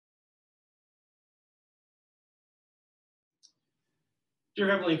Dear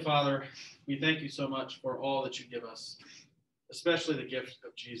Heavenly Father, we thank you so much for all that you give us, especially the gift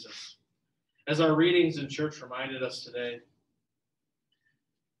of Jesus. As our readings in church reminded us today,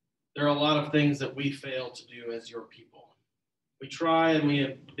 there are a lot of things that we fail to do as your people. We try and we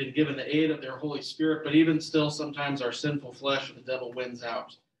have been given the aid of their Holy Spirit, but even still, sometimes our sinful flesh or the devil wins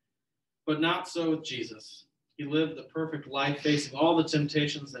out. But not so with Jesus. He lived the perfect life, facing all the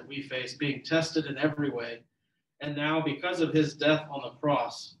temptations that we face, being tested in every way. And now, because of his death on the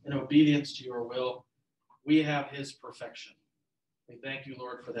cross, in obedience to your will, we have his perfection. We thank you,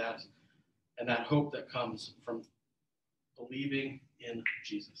 Lord, for that and that hope that comes from believing in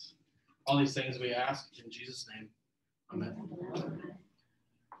Jesus. All these things we ask in Jesus' name. Amen.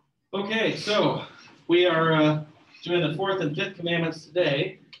 Okay, so we are doing the fourth and fifth commandments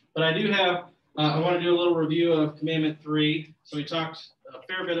today, but I do have, I want to do a little review of commandment 3. So we talked a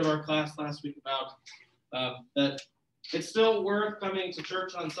fair bit of our class last week about that it's still worth coming to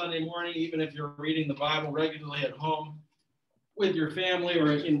church on Sunday morning, even if you're reading the Bible regularly at home with your family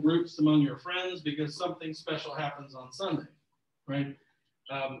or in groups among your friends, because something special happens on Sunday, right?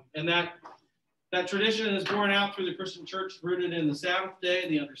 And that tradition is born out through the Christian church, rooted in the Sabbath day,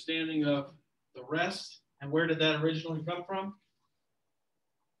 the understanding of the rest. And where did that originally come from?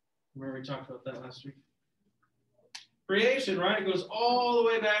 Remember we talked about that last week? Creation, right? It goes all the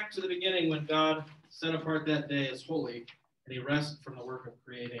way back to the beginning when God set apart that day as holy, and he rested from the work of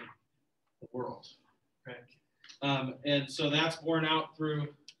creating the world. Okay? And so that's borne out through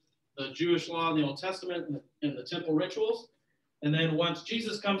the Jewish law in the Old Testament and the temple rituals. And then once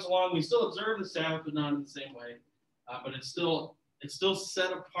Jesus comes along, we still observe the Sabbath, but not in the same way. But it's still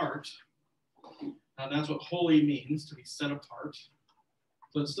set apart. That's what holy means, to be set apart.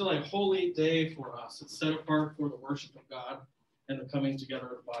 So it's still a holy day for us. It's set apart for the worship of God and the coming together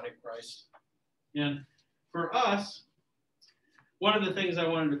of the body of Christ. And for us, one of the things I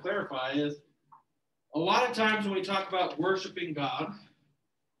wanted to clarify is a lot of times when we talk about worshiping God,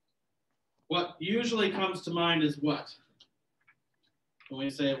 what usually comes to mind is what? When we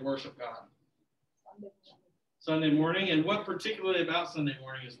say worship God? Sunday morning. And what particularly about Sunday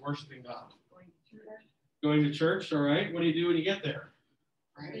morning is worshiping God? Going to church, all right. What do you do when you get there?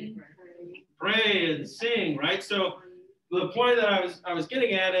 Pray and sing, right? So the point that I was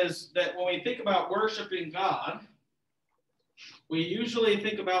getting at is that when we think about worshiping God, we usually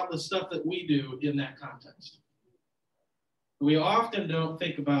think about the stuff that we do in that context. We often don't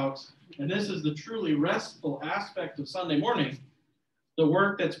think about, and this is the truly restful aspect of Sunday morning, the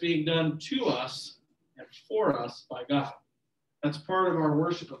work that's being done to us and for us by God. That's part of our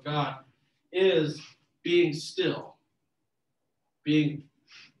worship of God, is being still, being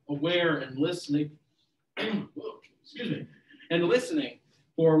aware and listening, and listening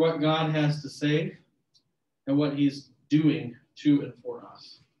for what God has to say and what he's doing to and for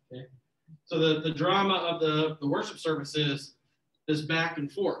us. Okay? So the drama of the worship service is this back and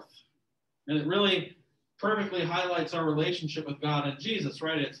forth. And it really perfectly highlights our relationship with God and Jesus,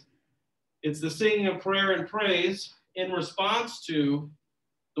 right? It's the singing of prayer and praise in response to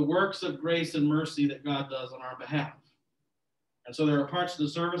the works of grace and mercy that God does on our behalf. And so there are parts of the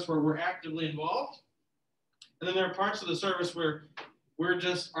service where we're actively involved. And then there are parts of the service where we're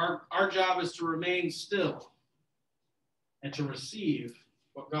just, our job is to remain still and to receive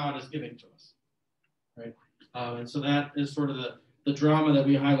what God is giving to us, right? And so that is sort of the drama that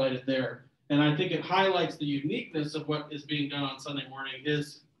we highlighted there. And I think it highlights the uniqueness of what is being done on Sunday morning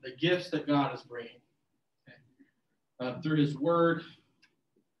is the gifts that God is bringing. Okay? Through his word,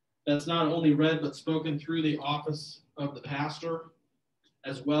 that's not only read but spoken through the office of the pastor,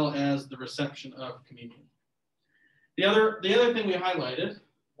 as well as the reception of communion. The other thing we highlighted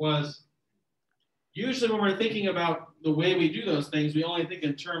was usually when we're thinking about the way we do those things, we only think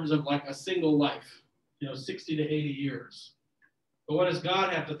in terms of like a single life, 60 to 80 years. But what does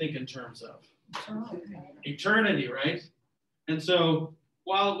God have to think in terms of? Eternity, right? And so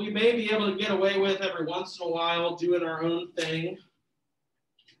while we may be able to get away with every once in a while doing our own thing,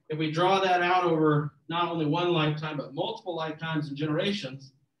 if we draw that out over not only one lifetime, but multiple lifetimes and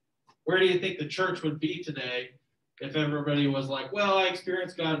generations, where do you think the church would be today if everybody was like, well, I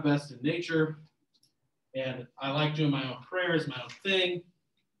experience God best in nature, and I like doing my own prayers, my own thing?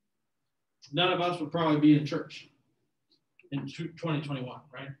 None of us would probably be in church in 2021,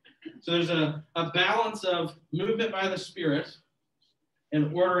 right? So there's a balance of movement by the Spirit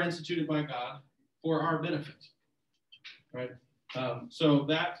and order instituted by God for our benefit, right? So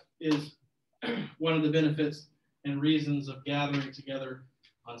that is one of the benefits and reasons of gathering together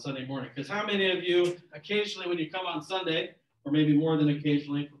on Sunday morning. Because how many of you, occasionally when you come on Sunday, or maybe more than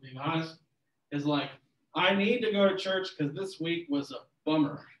occasionally, for being honest, is like, I need to go to church because this week was a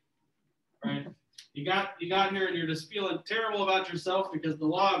bummer, right? You got here and you're just feeling terrible about yourself because the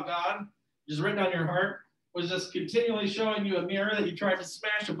law of God, just written on your heart, was just continually showing you a mirror that you tried to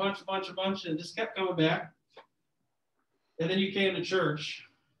smash a bunch, and it just kept coming back. And then you came to church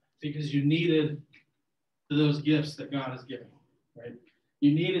because you needed those gifts that God is giving, right?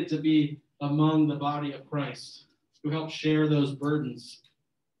 You needed to be among the body of Christ who help share those burdens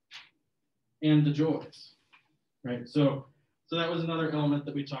and the joys, right? So that was another element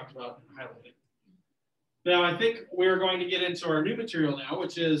that we talked about and highlighted. Now, I think we're going to get into our new material now,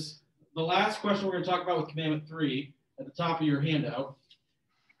 which is the last question we're going to talk about with Commandment 3 at the top of your handout.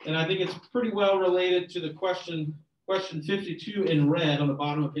 And I think it's pretty well related to the question 52 in red on the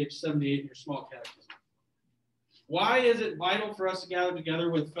bottom of page 78 in your small catechism. Why is it vital for us to gather together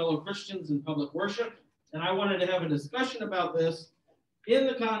with fellow Christians in public worship? And I wanted to have a discussion about this in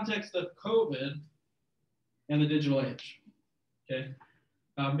the context of COVID and the digital age, okay?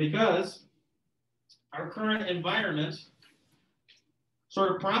 Because our current environment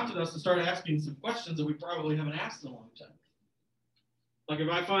sort of prompted us to start asking some questions that we probably haven't asked in a long time. Like if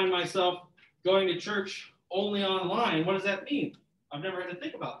I find myself going to church only online, what does that mean? I've never had to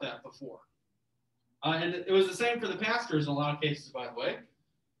think about that before. And it was the same for the pastors in a lot of cases, by the way.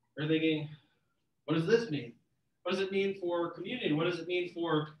 They're thinking, what does this mean? What does it mean for communion? What does it mean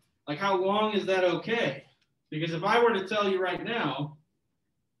for, like, how long is that okay? Because if I were to tell you right now,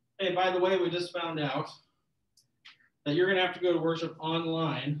 hey, by the way, we just found out that you're going to have to go to worship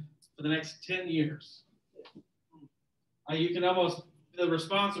online for the next 10 years. You can almost, the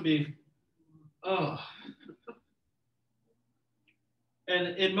response would be, oh.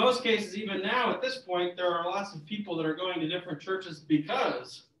 And in most cases, even now at this point, there are lots of people that are going to different churches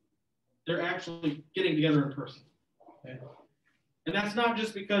because they're actually getting together in person. Okay? And that's not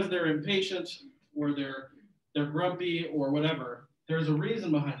just because they're impatient or they're grumpy or whatever. There's a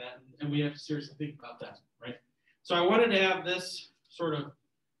reason behind that, and we have to seriously think about that, right? So I wanted to have this sort of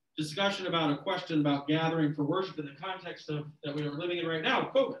discussion about a question about gathering for worship in the context of that we are living in right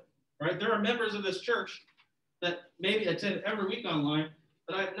now, COVID, right? There are members of this church that maybe attend every week online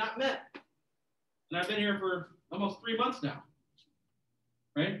that I have not met. And I've been here for almost 3 months now,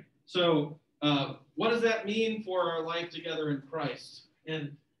 right? So what does that mean for our life together in Christ?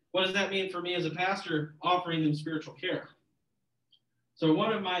 And what does that mean for me as a pastor offering them spiritual care? So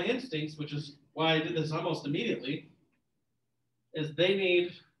one of my instincts, which is why I did this almost immediately, is they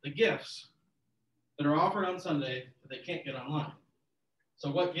need the gifts that are offered on Sunday that they can't get online. So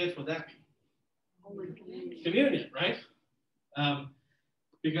what gift would that be? Communion, right?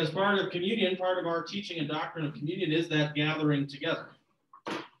 Because part of communion, part of our teaching and doctrine of communion is that gathering together.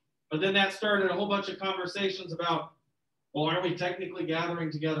 But then that started a whole bunch of conversations about, well, aren't we technically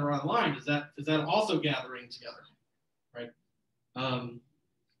gathering together online? Is that also gathering together, right?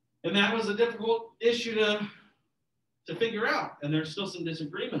 And that was a difficult issue to figure out, and there's still some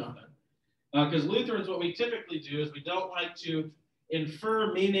disagreement on it. Because Lutherans, what we typically do is we don't like to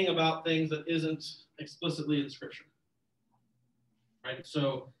infer meaning about things that isn't explicitly in Scripture, right?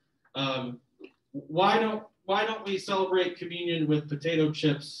 So why don't we celebrate communion with potato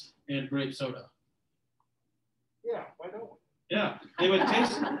chips and grape soda? Yeah, why don't we? Yeah, they would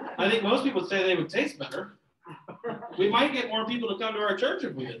taste. I think most people would say they would taste better. We might get more people to come to our church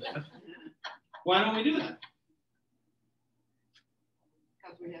if we did that. Why don't we do that?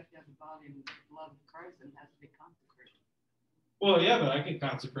 Because we have to have the body and blood of Christ and it has to be consecrated. Well, yeah, but I can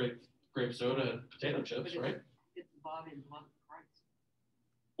consecrate grape soda and potato chips, right? It's the body and blood of Christ.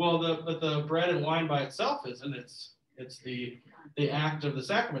 Well, but the bread and wine by itself isn't. It's the act of the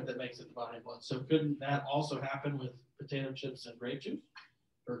sacrament that makes it the body and blood. So couldn't that also happen with potato chips and grape juice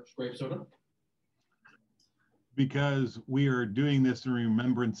or grape soda? Because we are doing this in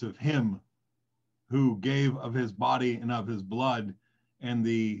remembrance of him who gave of his body and of his blood, and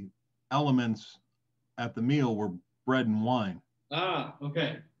the elements at the meal were bread and wine. Ah,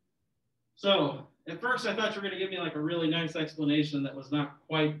 okay. So at first I thought you were going to give me like a really nice explanation that was not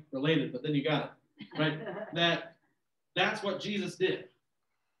quite related, but then you got it, right? That's what Jesus did,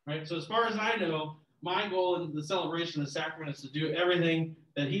 right? So as far as I know, my goal in the celebration of the sacrament is to do everything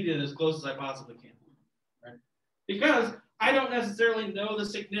that he did as close as I possibly can, right? Because I don't necessarily know the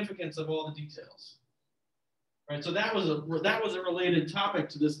significance of all the details, right? So that was a related topic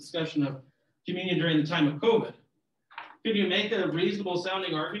to this discussion of communion during the time of COVID. Could you make a reasonable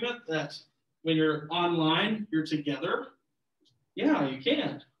sounding argument that when you're online, you're together? Yeah, you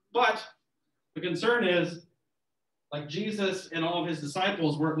can. But the concern is, like Jesus and all of his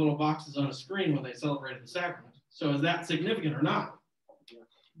disciples weren't little boxes on a screen when they celebrated the sacrament. So is that significant or not?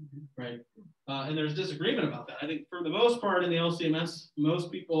 right? And there's disagreement about that. I think for the most part in the LCMS,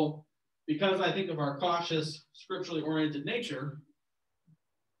 most people, because I think of our cautious, scripturally oriented nature,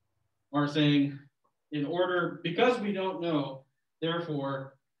 are saying because we don't know,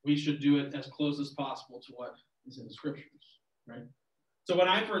 therefore we should do it as close as possible to what is in the scriptures, right? So when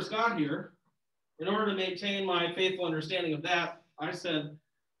I first got here, in order to maintain my faithful understanding of that, I said,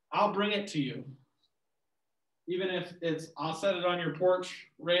 I'll bring it to you. Even if I'll set it on your porch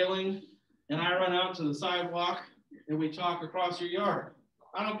railing and I run out to the sidewalk and we talk across your yard.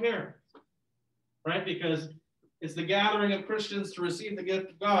 I don't care, right? Because it's the gathering of Christians to receive the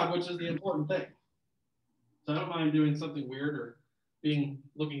gift of God, which is the important thing. So I don't mind doing something weird or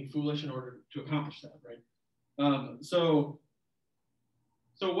looking foolish in order to accomplish that, right? So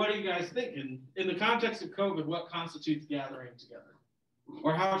what do you guys think? In the context of COVID, what constitutes gathering together?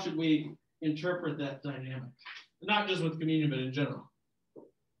 Or how should we interpret that dynamic? Not just with communion, but in general.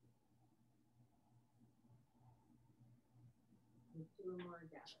 Two or more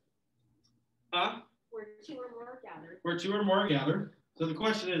gathered. Huh? Where two or more gathered. Where two or more gathered. So the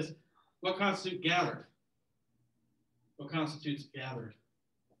question is, what constitutes gathered? What constitutes gathered?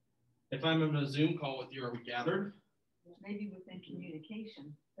 If I'm in a Zoom call with you, are we gathered? Maybe within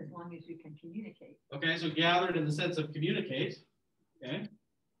communication, as long as you can communicate. Okay, so gathered in the sense of communicate. Okay.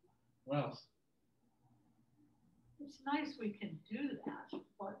 What else? It's nice we can do that,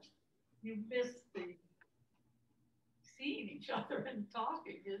 but you miss the seeing each other and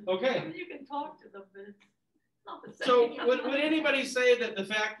talking. Okay. You can talk to them, but it's not the same. So would anybody say that the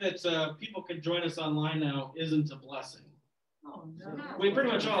fact that people can join us online now isn't a blessing? Oh, no. We pretty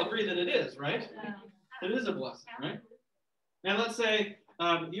much all agree that it is, right? Yeah. It is a blessing, right? Now let's say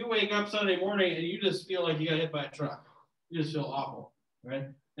you wake up Sunday morning and you just feel like you got hit by a truck. You just feel awful, right?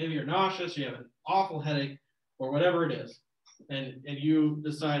 Maybe you're nauseous, you have an awful headache, or whatever it is, and you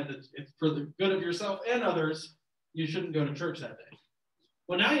decide that it's for the good of yourself and others, you shouldn't go to church that day.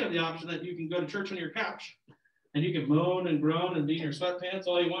 Well, now you have the option that you can go to church on your couch, and you can moan and groan and be in your sweatpants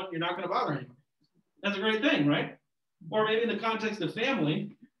all you want. You're not going to bother anyone. That's a great thing, right? Or maybe in the context of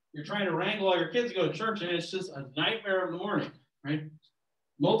family, you're trying to wrangle all your kids to go to church, and it's just a nightmare in the morning, right?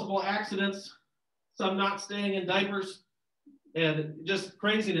 Multiple accidents, some not staying in diapers, and just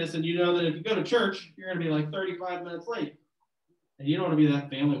craziness. And you know that if you go to church, you're going to be like 35 minutes late. And you don't want to be that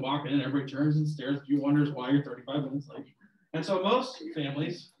family walking in, everybody turns and stares at you, wonders why you're 35 minutes late. And so most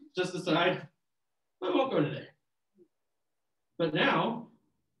families just decide, I won't go today. But now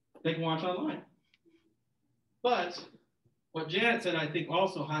they can watch online. But what Janet said, I think,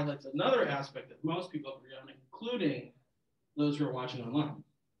 also highlights another aspect that most people agree on, including those who are watching online,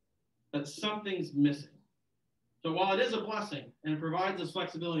 that something's missing. So while it is a blessing and it provides us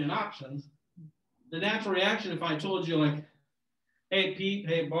flexibility and options, the natural reaction, if I told you like, hey, Pete,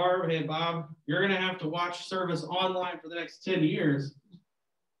 hey, Barb, hey, Bob, you're going to have to watch service online for the next 10 years,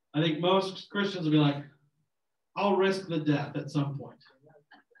 I think most Christians will be like, I'll risk the death at some point,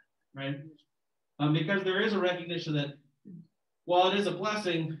 right? Because there is a recognition that while it is a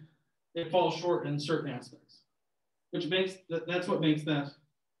blessing, it falls short in certain aspects, which makes that's what makes that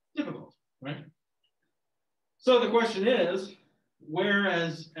difficult, right? So the question is, where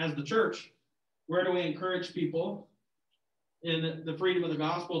as the church, where do we encourage people in the freedom of the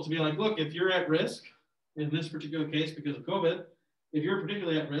gospel to be like, look, if you're at risk, in this particular case because of COVID, if you're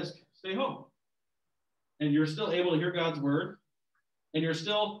particularly at risk, stay home. And you're still able to hear God's word, and you're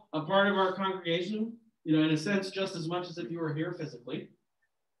still a part of our congregation, you know, in a sense, just as much as if you were here physically.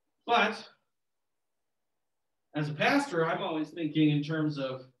 But as a pastor, I'm always thinking in terms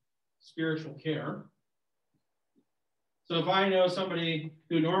of spiritual care. So if I know somebody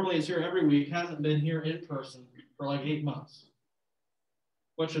who normally is here every week hasn't been here in person for like 8 months,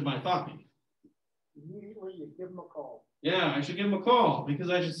 what should my thought be? Immediately you give them a call. Yeah, I should give them a call because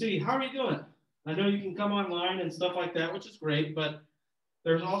I should see, how are you doing? I know you can come online and stuff like that, which is great, but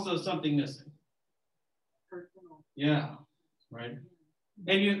there's also something missing. Personal. Yeah, right.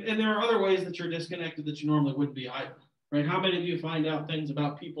 And there are other ways that you're disconnected that you normally wouldn't be either, right? How many of you find out things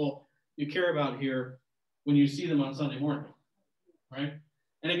about people you care about here when you see them on Sunday morning, right?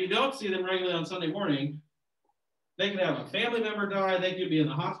 And if you don't see them regularly on Sunday morning, they could have a family member die, they could be in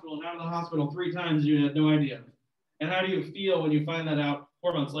the hospital and out of the hospital 3 times, you had no idea. And how do you feel when you find that out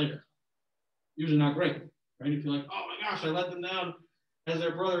 4 months later? Usually not great, right? You feel like, oh my gosh, I let them down as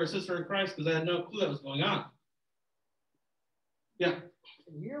their brother or sister in Christ because I had no clue that was going on. Yeah.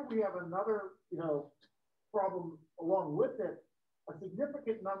 And here we have another, problem along with it. A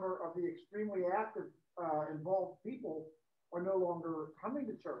significant number of the extremely active, involved people are no longer coming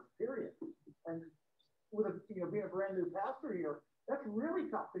to church, period. And with being a brand new pastor here, that's really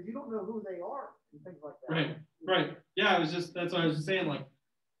tough because you don't know who they are and things like that. Right, right. Yeah, that's what I was just saying. Like,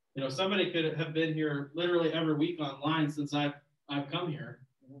 somebody could have been here literally every week online since I've come here,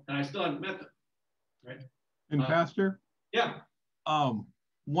 and I still haven't met them. Right. And Pastor? Yeah.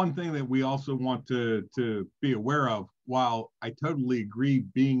 One thing that we also want to be aware of, while I totally agree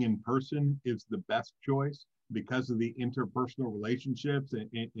being in person is the best choice because of the interpersonal relationships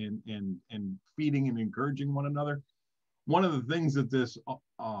and feeding and encouraging one another, one of the things that this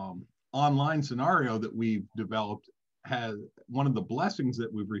online scenario that we've developed has, one of the blessings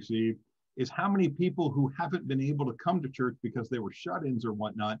that we've received is how many people who haven't been able to come to church because they were shut-ins or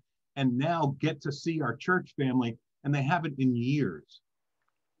whatnot, and now get to see our church family, and they haven't in years.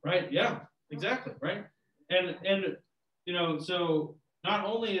 Right. Yeah, exactly. Right. And so not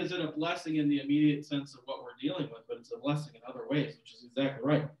only is it a blessing in the immediate sense of what we're dealing with, but it's a blessing in other ways, which is exactly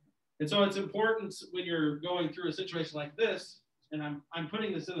right. And so it's important when you're going through a situation like this, and I'm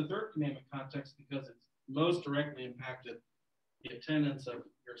putting this in the third commandment context because it's most directly impacted the attendance of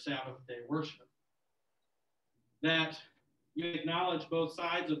your Sabbath day worship, that you acknowledge both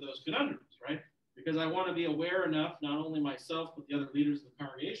sides of those conundrums, right? Because I want to be aware enough, not only myself, but the other leaders of the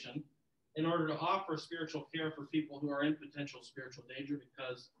congregation, in order to offer spiritual care for people who are in potential spiritual danger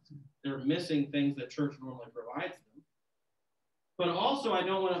because they're missing things that church normally provides them. But also, I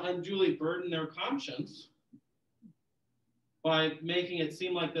don't want to unduly burden their conscience by making it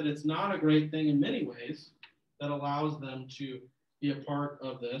seem like that it's not a great thing in many ways that allows them to be a part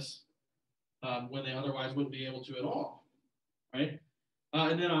of this when they otherwise wouldn't be able to at all, right?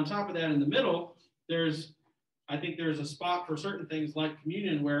 And then on top of that, in the middle, I think there's a spot for certain things like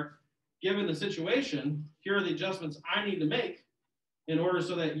communion where, given the situation, here are the adjustments I need to make in order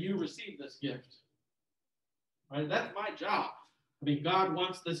so that you receive this gift. Right? That's my job. I mean, God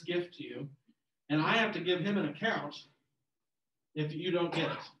wants this gift to you, and I have to give him an account if you don't get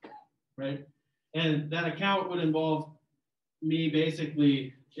it, right? And that account would involve me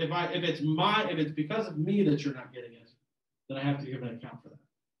basically, if it's because of me that you're not getting it, then I have to give an account for that,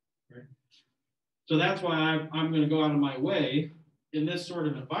 right? So that's why I'm going to go out of my way in this sort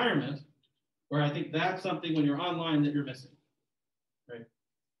of environment where I think that's something when you're online that you're missing, right?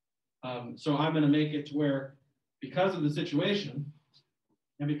 So I'm going to make it to where, because of the situation,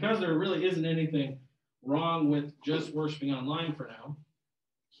 and because there really isn't anything wrong with just worshiping online for now,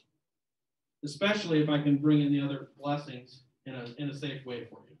 especially if I can bring in the other blessings in a safe way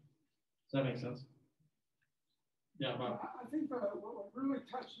for you. Does that make sense? Yeah, Bob. I think what really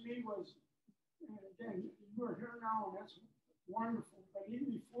touched me was, and again, you're here now, and that's wonderful. But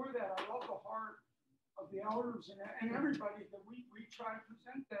even before that, I love the heart of the elders and everybody that we try to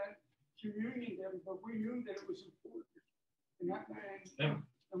present that communion to them, but we knew that it was important.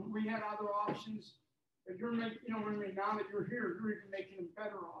 And we had other options. But you're making, now that you're here, you're even making them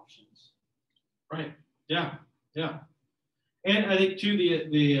better options. Right. Yeah. Yeah. And I think too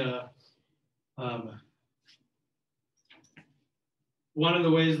one of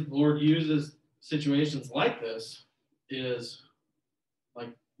the ways the Lord uses situations like this is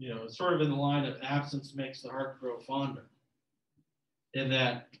sort of in the line of absence makes the heart grow fonder. In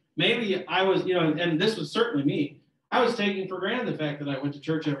that maybe I was, and this was certainly me, I was taking for granted the fact that I went to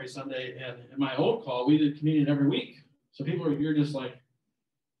church every Sunday, and in my old call, we did communion every week. So you're just like,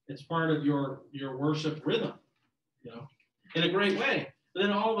 it's part of your worship rhythm, in a great way. But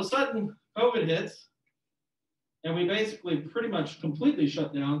then all of a sudden, COVID hits, and we basically pretty much completely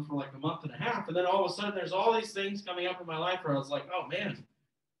shut down for like a month and a half. And then all of a sudden, there's all these things coming up in my life where I was like, oh man,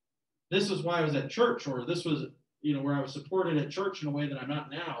 this is why I was at church, or this was, where I was supported at church in a way that I'm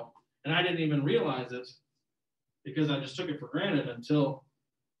not now. And I didn't even realize it because I just took it for granted until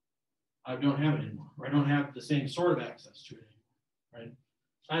I don't have it anymore, or I don't have the same sort of access to it anymore,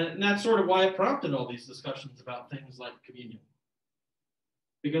 right? And that's sort of why it prompted all these discussions about things like communion.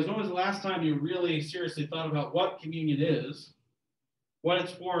 Because when was the last time you really seriously thought about what communion is, what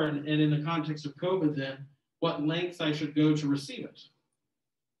it's for, and in the context of COVID then, what lengths I should go to receive it?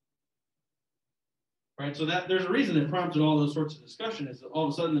 Right, so that there's a reason it prompted all those sorts of discussion, is that all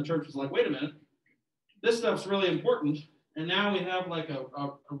of a sudden the church was like, wait a minute, this stuff's really important, and now we have like a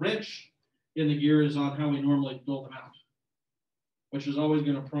wrench in the gears on how we normally dole them out, which is always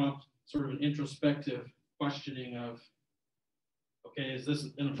going to prompt sort of an introspective questioning of, okay, is this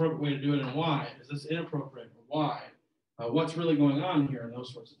an appropriate way to do it, and why? Is this inappropriate, or why? What's really going on here, and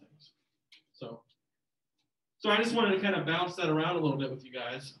those sorts of things. So I just wanted to kind of bounce that around a little bit with you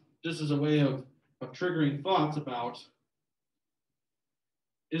guys, just as a way of triggering thoughts about,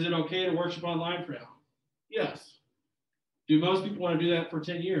 is it okay to worship online for now? Yes. Do most people want to do that for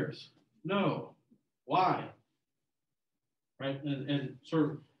 10 years? No. Why? right? And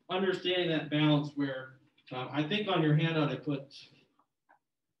sort of understanding that balance where I think on your handout I put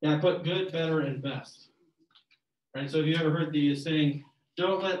good, better, and best, right? So have you ever heard the saying,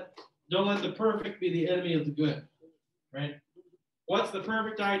 don't let the perfect be the enemy of the good, right? What's the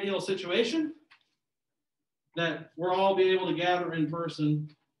perfect ideal situation? That we're all be able to gather in person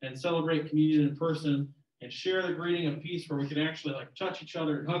and celebrate communion in person and share the greeting of peace where we can actually like touch each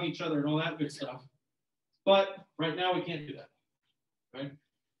other and hug each other and all that good stuff. But right now we can't do that, right?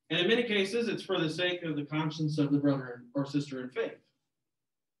 And in many cases, it's for the sake of the conscience of the brother or sister in faith.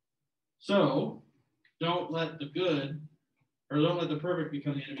 So don't let the good, or don't let the perfect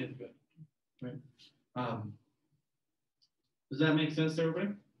become the enemy of the good, right? Does that make sense to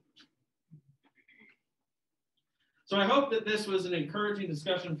everybody? So I hope that this was an encouraging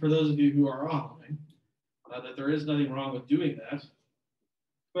discussion for those of you who are online, that there is nothing wrong with doing that,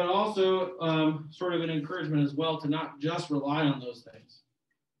 but also sort of an encouragement as well to not just rely on those things,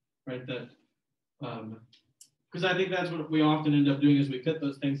 right? That, because I think that's what we often end up doing is we pit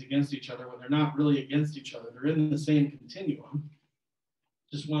those things against each other when they're not really against each other. They're in the same continuum,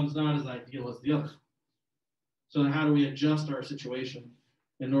 just one's not as ideal as the other. So how do we adjust our situation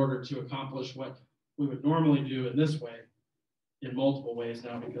in order to accomplish what we would normally do in this way in multiple ways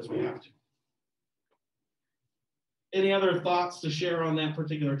now because we have to? Any other thoughts to share on that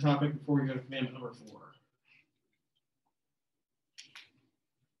particular topic before we go to commandment number 4?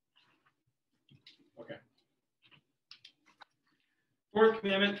 Okay. 4th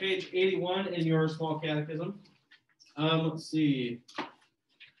commandment, page 81 in your small catechism. Let's see.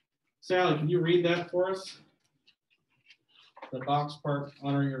 Sally, can you read that for us? The box part,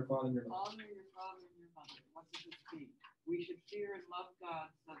 honor your father and your mother. Honor your father and your mother. What does it mean? We should fear and love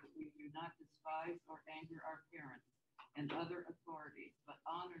God so that we do not despise or anger our parents and other authorities, but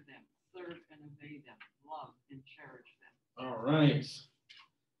honor them, serve and obey them, love and cherish them. All right.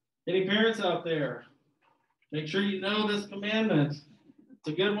 Any parents out there? Make sure you know this commandment. It's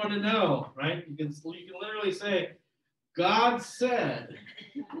a good one to know, right? You can literally say, God said,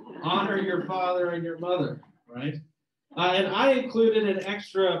 honor your father and your mother, right? And I included an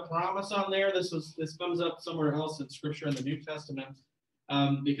extra promise on there. This comes up somewhere else in Scripture in the New Testament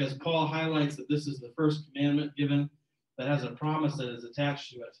because Paul highlights that this is the first commandment given that has a promise that is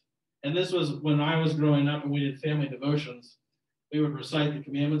attached to it. And this was when I was growing up and we did family devotions. We would recite the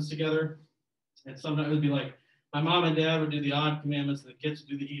commandments together. And sometimes it would be like my mom and dad would do the odd commandments and the kids would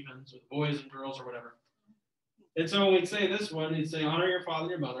do the evens with boys and girls or whatever. And so when we'd say this one, he'd say, honor your father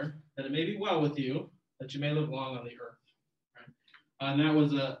and your mother, that it may be well with you, that you may live long on the earth. And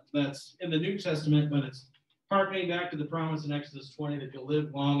that's in the New Testament when it's harkening back to the promise in Exodus 20 that you'll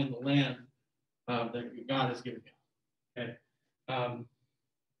live long in the land that God has given you. Okay.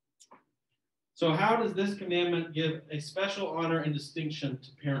 So how does this commandment give a special honor and distinction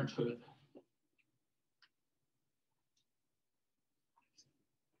to parenthood?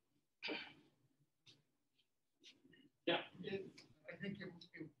 Yeah. I think I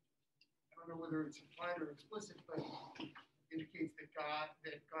don't know whether it's implied or explicit, but indicates that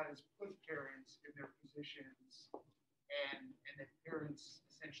God has put parents in their positions and that parents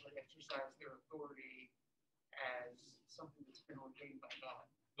essentially exercise their authority as something that's been ordained by God.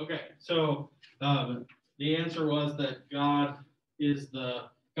 Okay, so the answer was that God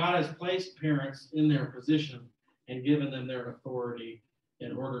has placed parents in their position and given them their authority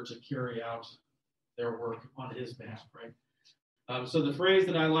in order to carry out their work on his behalf, right? So the phrase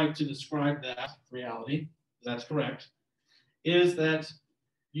that I like to describe that reality, that's correct, is that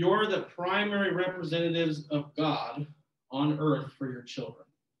you're the primary representatives of God on earth for your children.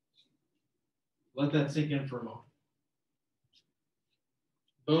 Let that sink in for a moment.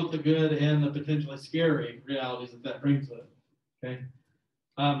 Both the good and the potentially scary realities that brings with it. Okay?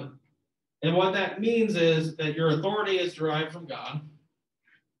 And what that means is that your authority is derived from God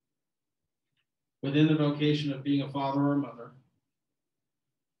within the vocation of being a father or a mother.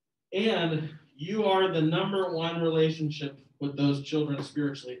 And you are the number one relationship with those children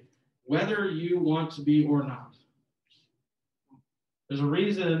spiritually, whether you want to be or not. There's a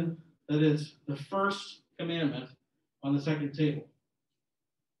reason that it's the first commandment on the second table.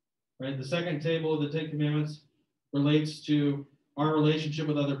 Right? The second table of the 10 Commandments relates to our relationship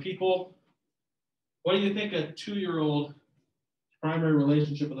with other people. What do you think a 2-year-old primary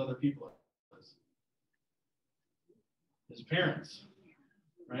relationship with other people is? His parents,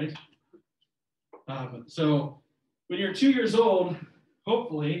 right? So when you're 2 years old,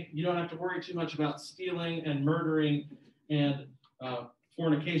 hopefully you don't have to worry too much about stealing and murdering and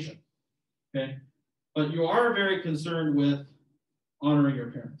fornication, okay? But you are very concerned with honoring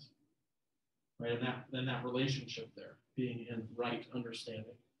your parents, right? And that relationship there. being in right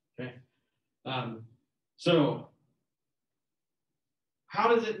understanding. Okay. So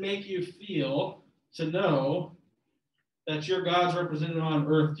how does it make you feel to know that you're God's representative on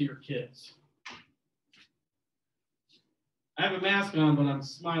earth to your kids? I have a mask on, but I'm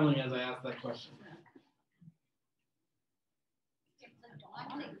smiling as I ask that question.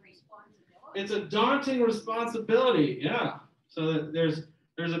 It's a daunting responsibility, yeah. So that there's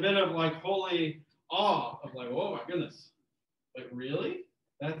a bit of like holy awe of like, oh my goodness, like really?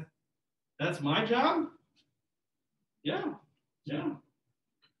 That's my job? Yeah, yeah.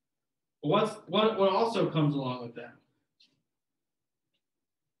 What also comes along with that?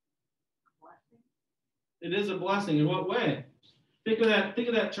 It is a blessing. In what way? Think of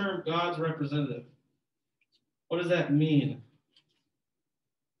that term, God's representative. What does that mean?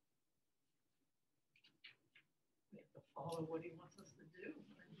 We have to follow what he wants us to do.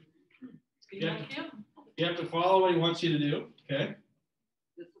 Be like him. You have to follow what he wants you to do. Okay.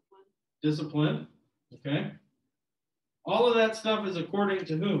 Discipline. Okay. All of that stuff is according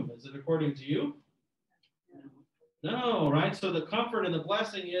to whom? Is it according to you? No, right? So the comfort and the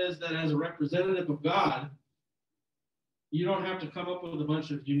blessing is that as a representative of God, you don't have to come up with a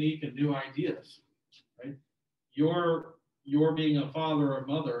bunch of unique and new ideas, right? You're being a father or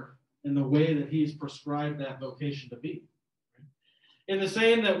mother in the way that he's prescribed that vocation to be. Right? In the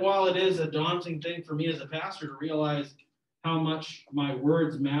same that while it is a daunting thing for me as a pastor to realize how much my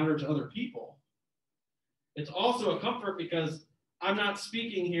words matter to other people, it's also a comfort because I'm not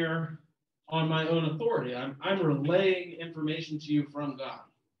speaking here on my own authority. I'm relaying information to you from God,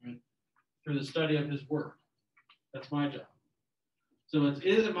 right? Through the study of his word. That's my job. So it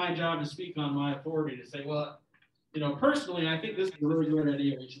isn't my job to speak on my authority to say, well, personally, I think this is a really good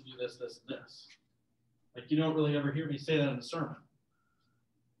idea. We should do this, this, and this. Like, you don't really ever hear me say that in a sermon.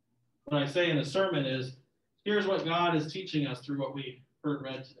 What I say in a sermon is, here's what God is teaching us through what we heard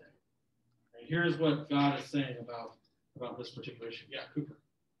read today. And here's what God is saying about this particular issue. Yeah, Cooper.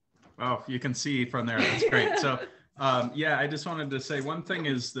 Oh, you can see from there. That's great. So, yeah, I just wanted to say one thing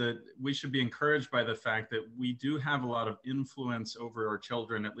is that we should be encouraged by the fact that we do have a lot of influence over our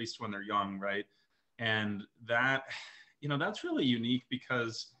children, at least when they're young, right? And that, that's really unique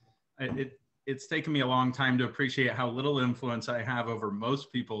because it's taken me a long time to appreciate how little influence I have over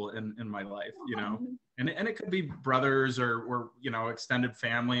most people in my life, and it could be brothers or extended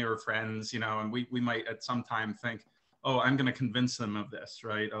family or friends, and we might at some time think, oh, I'm going to convince them of this,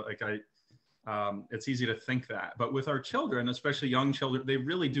 right? It's easy to think that, but with our children, especially young children, they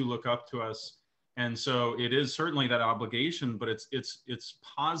really do look up to us. And so it is certainly that obligation, but it's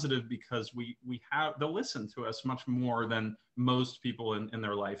positive because they'll listen to us much more than most people in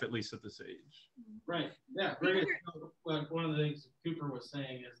their life, at least at this age. Right. Yeah. One of the things Cooper was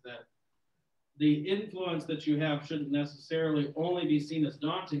saying is that the influence that you have shouldn't necessarily only be seen as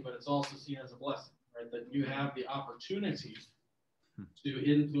daunting, but it's also seen as a blessing, right? That you have the opportunity to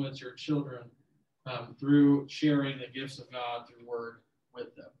influence your children through sharing the gifts of God through word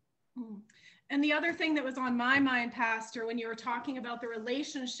with them. And the other thing that was on my mind, Pastor, when you were talking about the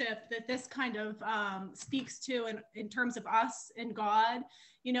relationship that this kind of speaks to in terms of us and God,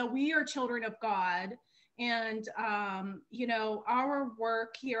 we are children of God. And, our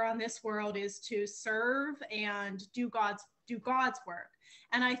work here on this world is to serve and do God's work.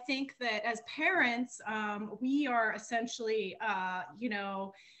 And I think that as parents, we are essentially,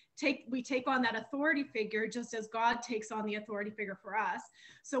 we take on that authority figure just as God takes on the authority figure for us.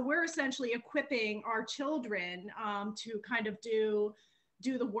 So we're essentially equipping our children to kind of do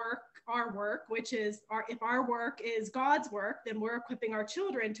the work, our work, which is if our work is God's work, then we're equipping our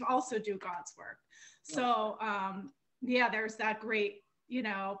children to also do God's work. So there's that great,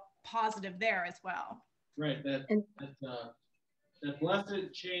 positive there as well. Right. That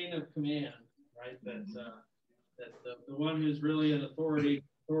blessed chain of command, right? That the one who's really an authority,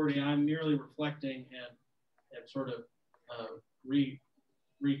 I'm merely reflecting and sort of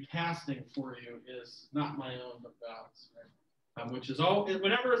recasting for you is not my own but God's, right? Which is all.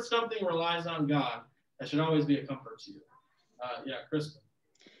 Whenever something relies on God, that should always be a comfort to you. Kristen.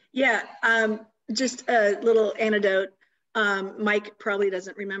 Yeah, just a little anecdote. Mike probably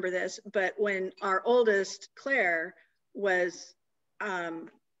doesn't remember this, but when our oldest, Claire, was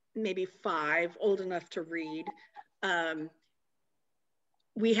maybe 5, old enough to read,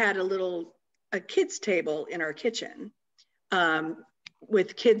 we had a kids table in our kitchen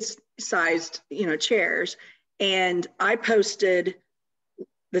with kids-sized, chairs, and I posted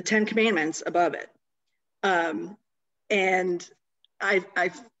the 10 Commandments above it, and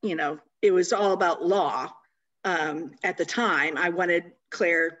I it was all about law. At the time, I wanted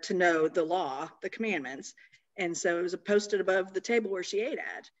Claire to know the law, the commandments. And so it was posted above the table where she ate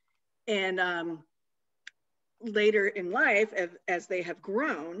at. And later in life, as they have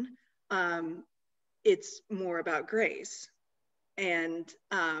grown, it's more about grace, and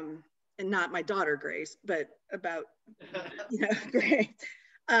not my daughter Grace, but about Grace.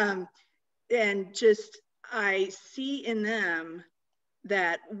 And just I see in them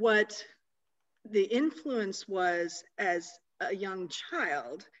that what the influence was as a young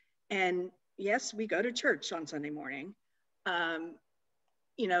child, and yes, we go to church on Sunday morning.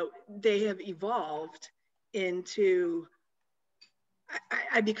 They have evolved into,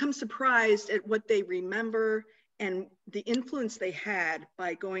 I become surprised at what they remember and the influence they had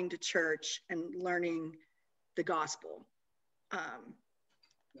by going to church and learning the gospel.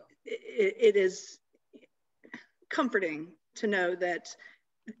 It is comforting to know that,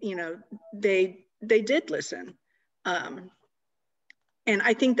 they did listen. And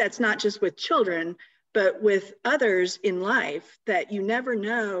I think that's not just with children, but with others in life, that you never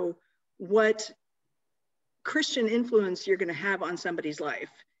know what Christian influence you're going to have on somebody's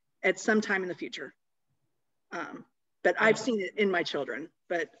life at some time in the future. But I've seen it in my children.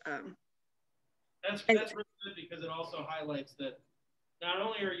 But that's really good, because it also highlights that not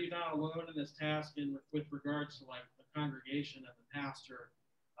only are you not alone in this task with regards to like the congregation and the pastor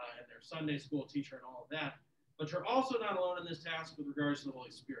and their Sunday school teacher and all of that, but you're also not alone in this task with regards to the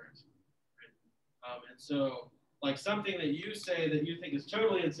Holy Spirit. Right? And so, like, something that you say that you think is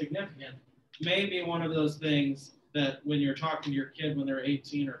totally insignificant may be one of those things that when you're talking to your kid when they're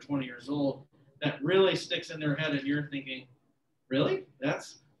 18 or 20 years old, that really sticks in their head, and you're thinking, really?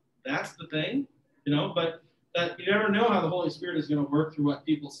 That's the thing? But that you never know how the Holy Spirit is going to work through what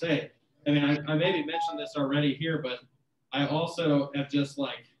people say. I mean, I maybe mentioned this already here, but I also have just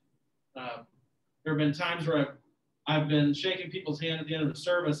like, there have been times where I've been shaking people's hand at the end of the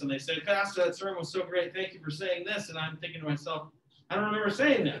service, and they say, Pastor, that sermon was so great. Thank you for saying this. And I'm thinking to myself, I don't remember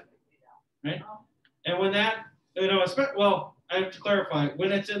saying that. Right? And when that, well, I have to clarify,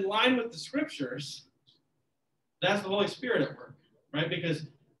 when it's in line with the scriptures, that's the Holy Spirit at work, right? Because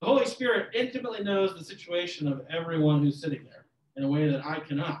the Holy Spirit intimately knows the situation of everyone who's sitting there in a way that I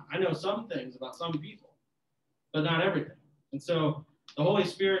cannot. I know some things about some people, but not everything. And so the Holy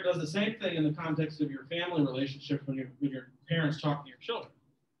Spirit does the same thing in the context of your family relationship when your parents talk to your children.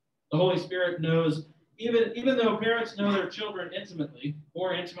 The Holy Spirit knows, even though parents know their children intimately,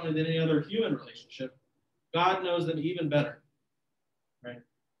 more intimately than any other human relationship, God knows them even better, right?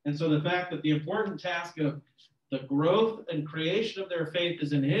 And so the fact that the important task of the growth and creation of their faith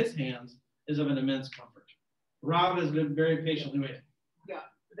is in his hands is of an immense comfort. Rob has been very patiently waiting. Yeah,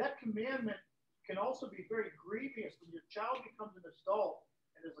 that commandment can also be very grievous when your child becomes an adult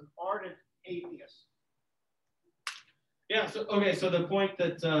and is an ardent atheist. Yeah, so the point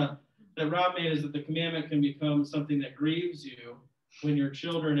that Rob made is that the commandment can become something that grieves you when your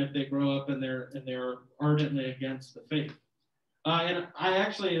children, if they grow up and they're ardently against the faith. And I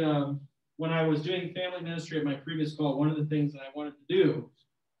actually, when I was doing family ministry at my previous call, one of the things that I wanted to do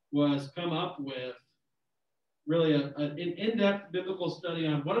was come up with really an in-depth biblical study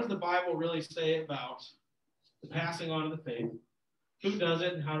on what does the Bible really say about the passing on of the faith, who does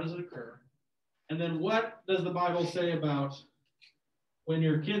it and how does it occur, and then what does the Bible say about when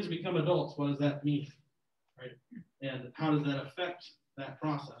your kids become adults, what does that mean, right? And how does that affect that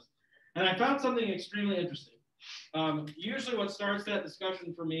process? And I found something extremely interesting. Usually what starts that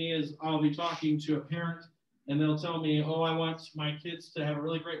discussion for me is I'll be talking to a parent and they'll tell me, oh, I want my kids to have a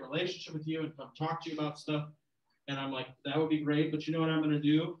really great relationship with you and come talk to you about stuff. And I'm like, that would be great, but you know what I'm going to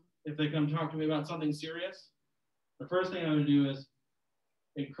do if they come talk to me about something serious? The first thing I'm going to do is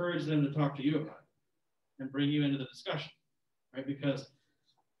encourage them to talk to you about it and bring you into the discussion, right? Because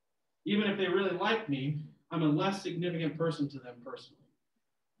even if they really like me, I'm a less significant person to them personally,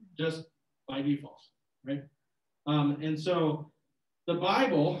 just by default, right? And so the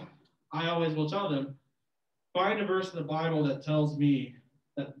Bible, I always will tell them, find a verse in the Bible that tells me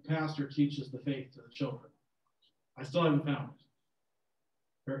that the pastor teaches the faith to the children. I still haven't found it.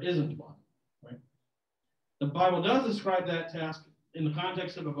 There isn't one, right? The Bible does describe that task in the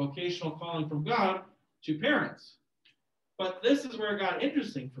context of a vocational calling from God to parents. But this is where it got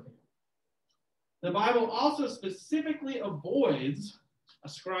interesting for me. The Bible also specifically avoids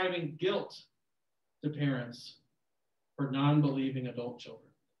ascribing guilt to parents for non-believing adult children.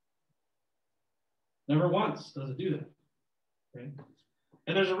 Never once does it do that. Okay?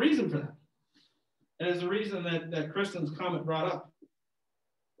 And there's a reason for that. And there's a reason that Kristen's comment brought up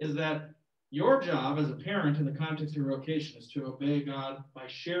is that your job as a parent in the context of your vocation is to obey God by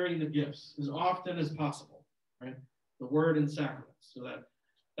sharing the gifts as often as possible, right? The word and sacraments, so that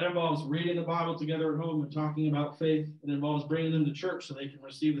That involves reading the Bible together at home and talking about faith. It involves bringing them to church so they can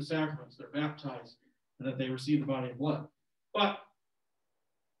receive the sacraments, they're baptized, and that they receive the body and blood. But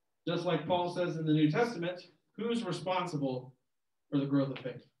just like Paul says in the New Testament, who's responsible for the growth of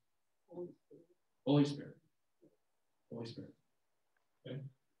faith? Holy Spirit. Holy Spirit. Okay?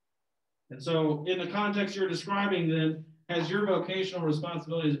 And so in the context you're describing then, has your vocational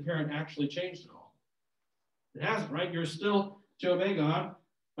responsibility as a parent actually changed at all? It hasn't, right? You're still to obey God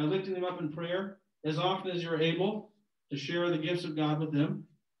by lifting them up in prayer as often as you're able to share the gifts of God with them,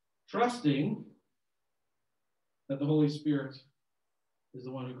 trusting that the Holy Spirit is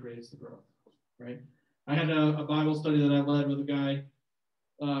the one who creates the growth, right? I had a Bible study that I led with a guy,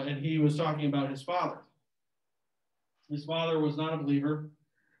 and he was talking about his father. His father was not a believer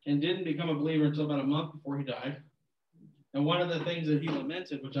and didn't become a believer until about a month before he died. And one of the things that he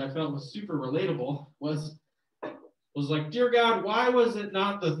lamented, which I felt was super relatable, was like, dear God, why was it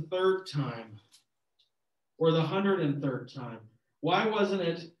not the third time or the 103rd time? Why wasn't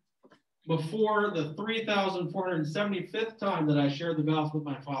it before the 3,475th time that I shared the gospel with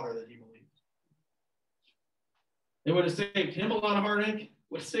my father that he believed? It would have saved him a lot of heartache,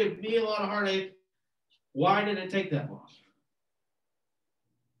 would have saved me a lot of heartache. Why did it take that long?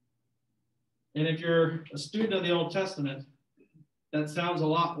 And if you're a student of the Old Testament, that sounds a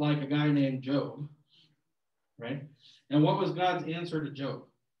lot like a guy named Job, right? And what was God's answer to Job?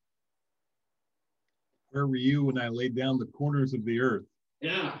 Where were you when I laid down the corners of the earth?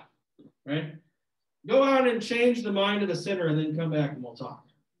 Yeah, right? Go out and change the mind of the sinner and then come back and we'll talk.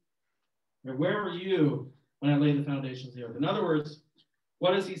 Right? Where were you when I laid the foundations of the earth? In other words,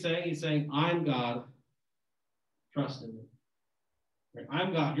 what is he saying? He's saying, I'm God, trust in me. Right?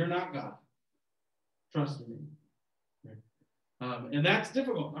 I'm God, you're not God. Trust in me. Right? And that's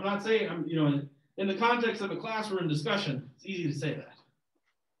difficult. I'm not saying, in the context of a classroom discussion, it's easy to say that.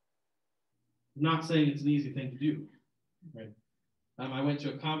 I'm not saying it's an easy thing to do. Right? I went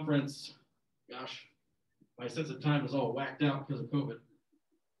to a conference, gosh, my sense of time was all whacked out because of COVID.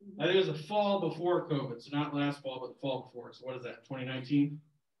 I think it was the fall before COVID, so not last fall, but the fall before. So what is that, 2019?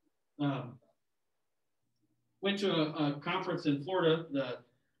 Went to a conference in Florida, the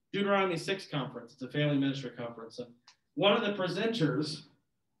Deuteronomy 6 conference. It's a family ministry conference. And one of the presenters,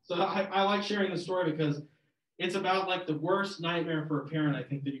 so I like sharing the story because it's about like the worst nightmare for a parent, I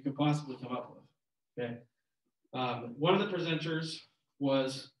think, that you could possibly come up with. Okay. One of the presenters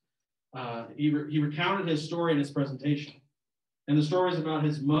was, he recounted his story in his presentation. And the story is about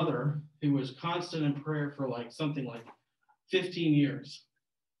his mother, who was constant in prayer for something like 15 years.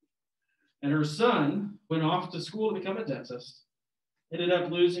 And her son went off to school to become a dentist, ended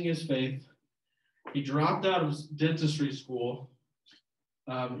up losing his faith. He dropped out of dentistry school.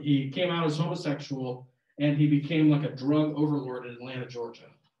 He came out as homosexual, and he became like a drug overlord in Atlanta, Georgia.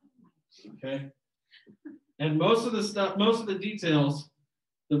 Okay? And most of the details,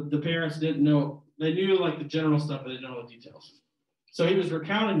 the parents didn't know. They knew like the general stuff, but they didn't know the details. So he was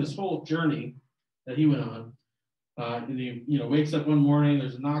recounting this whole journey that he went on. And he, wakes up one morning,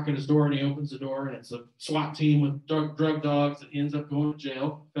 there's a knock at his door, and he opens the door, and it's a SWAT team with drug dogs, and he ends up going to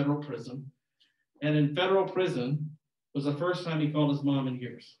jail, federal prison. And in federal prison was the first time he called his mom in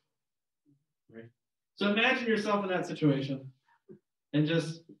years. Right? So imagine yourself in that situation, and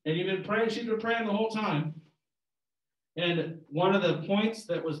you've been praying, she's been praying the whole time. And one of the points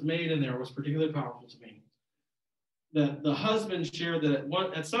that was made in there was particularly powerful to me. That the husband shared that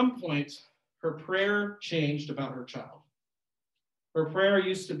at some point, her prayer changed about her child. Her prayer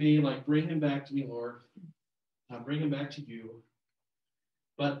used to be like, bring him back to me, Lord. Bring him back to you.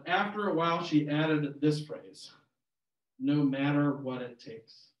 But after a while, she added this phrase, no matter what it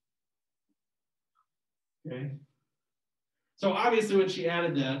takes. Okay? So obviously when she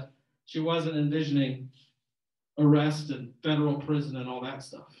added that, she wasn't envisioning arrest and federal prison and all that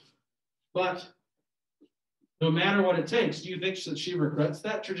stuff. But no matter what it takes, do you think that she regrets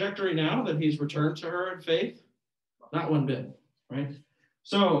that trajectory now that he's returned to her in faith? Not one bit, right?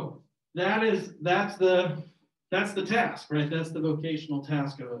 So that's the task, right? That's the vocational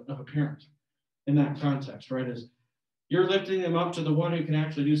task of a parent in that context, right? Is you're lifting them up to the one who can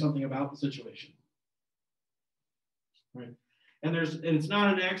actually do something about the situation, right? And it's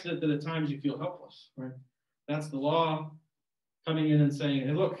not an accident that at times you feel helpless, right? That's the law coming in and saying,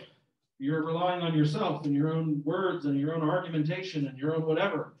 hey, look, you're relying on yourself and your own words and your own argumentation and your own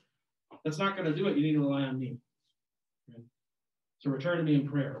whatever. That's not going to do it. You need to rely on me. Okay? So return to me in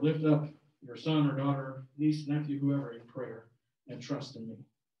prayer. Lift up your son or daughter, niece, nephew, whoever in prayer, and trust in me.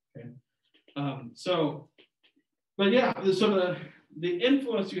 Okay. So the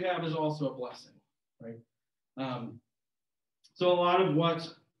influence you have is also a blessing, right? So a lot of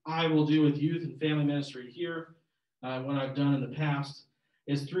what I will do with youth and family ministry here, what I've done in the past,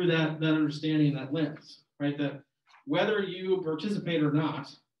 is through that understanding, that lens, right? That whether you participate or not,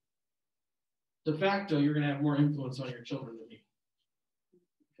 de facto, you're going to have more influence on your children than me.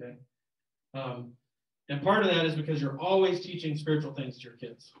 Okay? And part of that is because you're always teaching spiritual things to your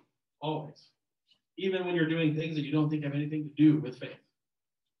kids. Always. Even when you're doing things that you don't think have anything to do with faith.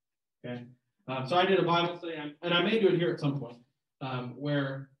 Okay? So I did a Bible study, and I may do it here at some point,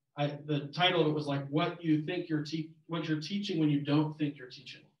 where the title of it was like, what you think what you're teaching when you don't think you're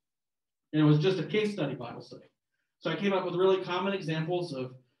teaching. And it was just a case study Bible study. So I came up with really common examples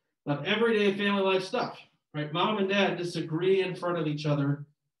of everyday family life stuff, right? Mom and dad disagree in front of each other,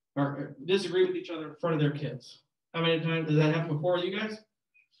 or disagree with each other in front of their kids. How many times does that happen before, you guys?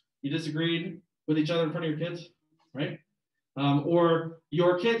 You disagreed with each other in front of your kids, right? Or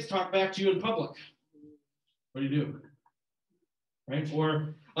your kids talk back to you in public. What do you do? Right?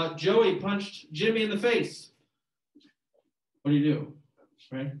 Or Joey punched Jimmy in the face. What do you do?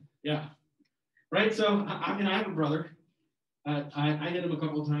 Right? Yeah. Right? So, I have a brother. I hit him a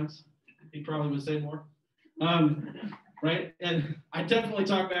couple of times. He probably would say more. Right? And I definitely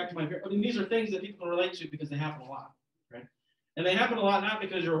talk back to my parents. I mean, these are things that people can relate to because they happen a lot. Right? And they happen a lot not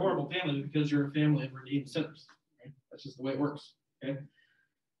because you're a horrible family, but because you're a family of redeemed sinners. Right? That's just the way it works. Okay?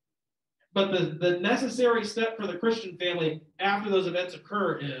 But the necessary step for the Christian family after those events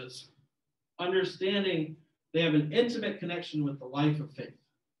occur is understanding they have an intimate connection with the life of faith.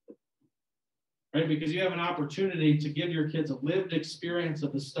 Right? Because you have an opportunity to give your kids a lived experience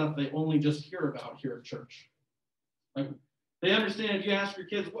of the stuff they only just hear about here at church. Like, they understand if you ask your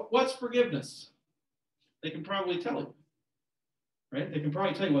kids, what's forgiveness? They can probably tell you. Right? They can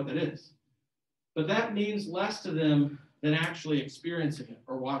probably tell you what that is. But that means less to them than actually experiencing it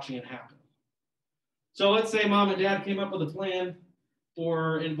or watching it happen. So let's say mom and dad came up with a plan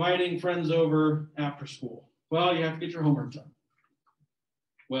for inviting friends over after school. Well, you have to get your homework done.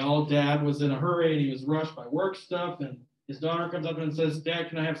 Well, dad was in a hurry and he was rushed by work stuff, and his daughter comes up and says, Dad,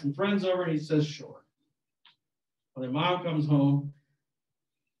 can I have some friends over? And he says, sure. Well, then mom comes home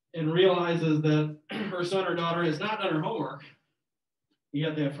and realizes that her son or daughter has not done her homework,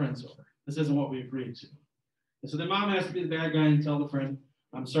 yet they have friends over. This isn't what we agreed to. And so then mom has to be the bad guy and tell the friend,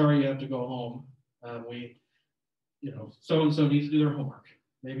 I'm sorry, you have to go home. So-and-so needs to do their homework.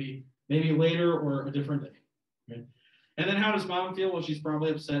 Maybe later or a different day. Right? And then how does mom feel? Well, she's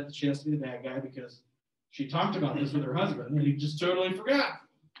probably upset that she has to be the bad guy because she talked about this with her husband and he just totally forgot.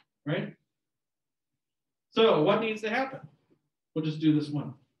 Right? So what needs to happen? We'll just do this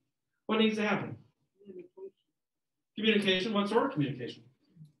one. What needs to happen? Communication. What sort of communication?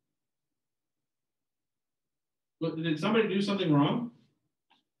 Did somebody do something wrong?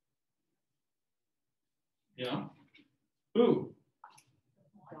 Yeah. Who?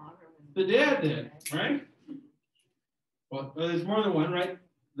 The dad did, right? Well, there's more than one, right?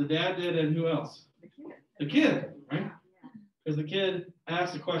 The dad did, and who else? The kid, right? Because the kid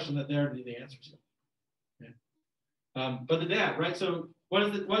asked a question that they already knew the answer to. Okay. But the dad, right? So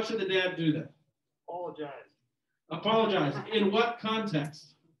what should the dad do then? Apologize. In what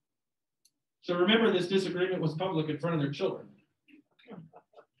context? So remember, this disagreement was public in front of their children.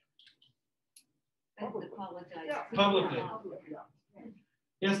 Publicly.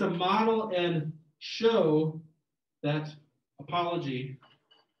 He has to model and show that apology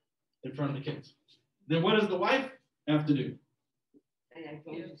in front of the kids. Then what does the wife have to do?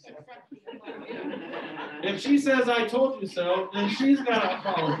 If she says I told you so, then she's got to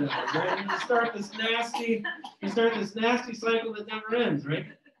apologize, right? And you start this nasty cycle that never ends, right?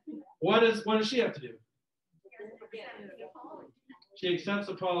 What does she have to do? She accepts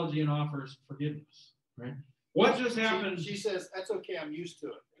apology and offers forgiveness, right? What just happened? She says, that's okay, I'm used to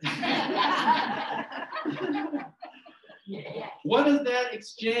it. What does that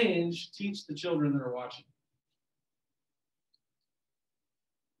exchange teach the children that are watching?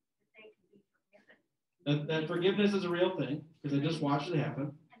 That forgiveness is a real thing, because they just watched it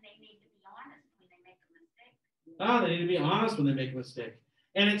happen. And they need to be honest when they make a mistake. They need to be honest when they make a mistake.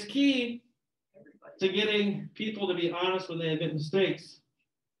 And it's key to getting people to be honest when they admit mistakes.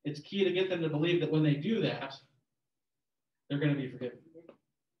 It's key to get them to believe that when they do that, they're going to be forgiven.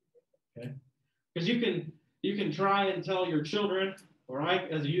 Okay? Because you can try and tell your children, or I,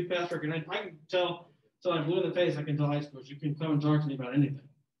 as a youth pastor, I can tell until I'm blue in the face, I can tell high schoolers, you can come and talk to me about anything.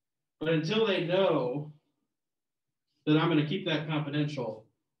 But until they know that I'm going to keep that confidential,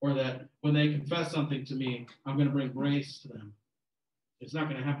 or that when they confess something to me, I'm going to bring grace to them, it's not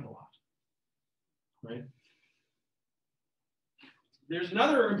going to happen a lot. Right? There's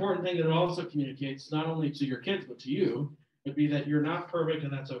another important thing that it also communicates, not only to your kids, but to you, would be that you're not perfect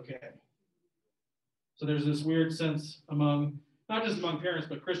and that's okay. So there's this weird sense among, not just among parents,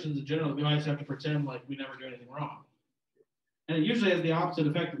 but Christians in general, we always have to pretend like we never do anything wrong. And it usually has the opposite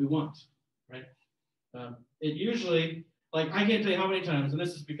effect that we want, right? It usually, like, I can't tell you how many times, and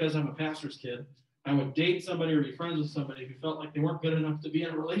this is because I'm a pastor's kid, I would date somebody or be friends with somebody who felt like they weren't good enough to be in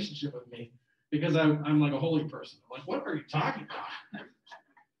a relationship with me because I'm like a holy person. I'm like, what are you talking about?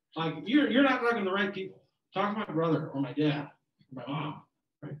 Like, you're not talking to the right people. Talk to my brother or my dad or my mom,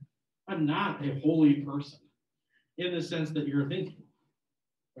 right? I'm not a holy person in the sense that you're thinking,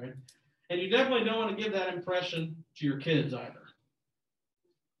 right? And you definitely don't want to give that impression to your kids either,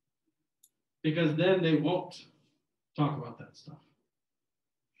 because then they won't talk about that stuff,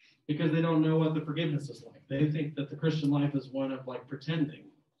 because they don't know what the forgiveness is like. They think that the Christian life is one of like pretending,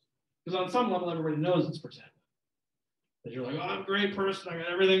 because on some level everybody knows it's pretend. That you're like, oh, I'm a great person, I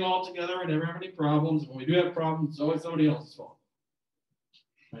got everything all together, I never have any problems. When we do have problems, it's always somebody else's fault.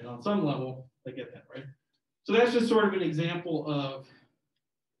 Right? On some level, they get that, right? So that's just sort of an example of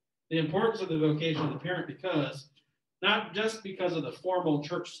the importance of the vocation of the parent, because not just because of the formal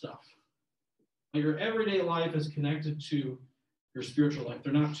church stuff, but your everyday life is connected to your spiritual life.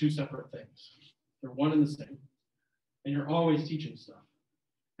 They're not two separate things. They're one and the same. And you're always teaching stuff.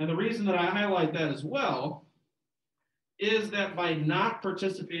 And the reason that I highlight that as well is that by not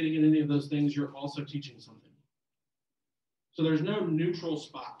participating in any of those things, you're also teaching something. So there's no neutral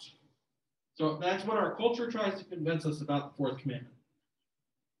spot. So that's what our culture tries to convince us about the fourth commandment,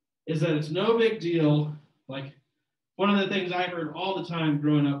 is that it's no big deal. Like, one of the things I heard all the time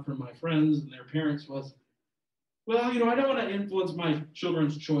growing up from my friends and their parents was, well, I don't want to influence my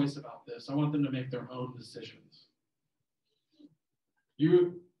children's choice about this. I want them to make their own decisions.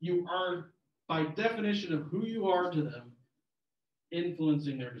 You are, by definition of who you are to them,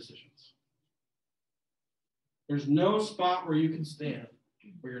 influencing their decisions. There's no spot where you can stand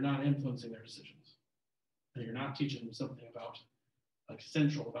where you're not influencing their decisions, and you're not teaching them something about, like,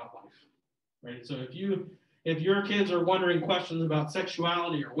 central about life, right? So if your kids are wondering questions about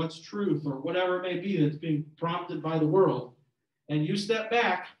sexuality or what's truth or whatever it may be that's being prompted by the world, and you step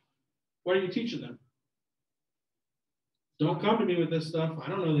back, what are you teaching them? Don't come to me with this stuff. I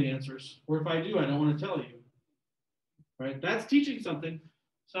don't know the answers. Or if I do, I don't want to tell you. Right? That's teaching something.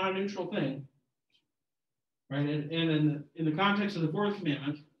 It's not a neutral thing. Right? And in the context of the fourth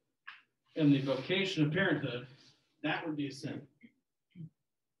commandment and the vocation of parenthood, that would be a sin.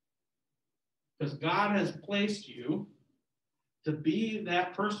 Because God has placed you to be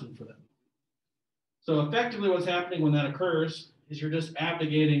that person for them. So effectively what's happening when that occurs is you're just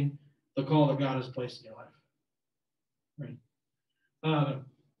abdicating the call that God has placed in your life. Right?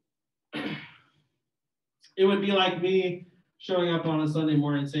 It would be like me showing up on a Sunday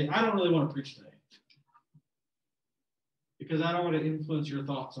morning and saying, I don't really want to preach today, because I don't want to influence your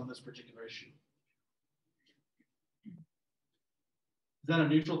thoughts on this particular issue. Is that a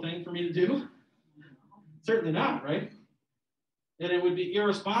neutral thing for me to do? Certainly not, right? And it would be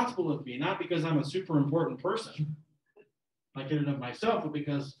irresponsible of me, not because I'm a super important person, like in and of myself, but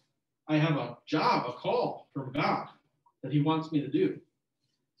because I have a job, a call from God that he wants me to do.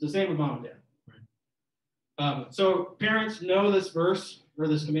 It's the same with mom and dad. So parents know this verse or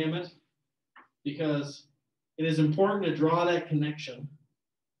this commandment because it is important to draw that connection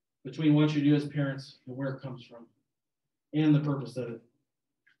between what you do as parents and where it comes from and the purpose that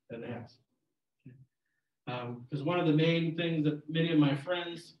it has. Because one of the main things that many of my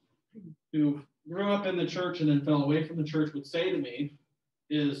friends who grew up in the church and then fell away from the church would say to me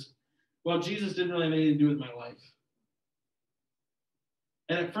is, well, Jesus didn't really have anything to do with my life.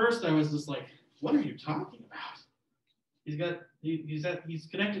 And at first I was just like, what are you talking about? He's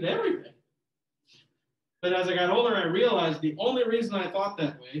connected to everything. But as I got older, I realized the only reason I thought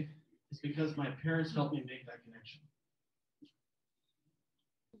that way is because my parents helped me make that connection.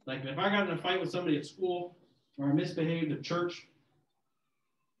 Like, if I got in a fight with somebody at school or I misbehaved at church,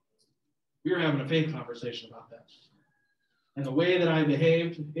 we were having a faith conversation about that. And the way that I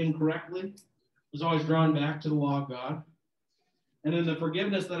behaved incorrectly was always drawn back to the law of God. And then the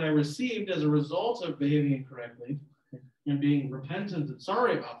forgiveness that I received as a result of behaving incorrectly and being repentant and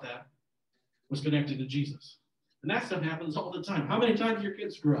sorry about that was connected to Jesus. And that stuff happens all the time. How many times do your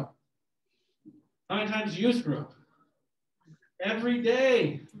kids screw up? How many times do you screw up? Every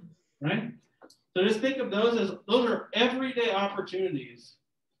day, right? So just think of those as, those are everyday opportunities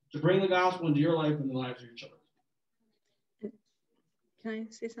to bring the gospel into your life and the lives of your children. Can I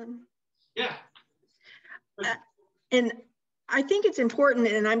say something? Yeah. And I think it's important,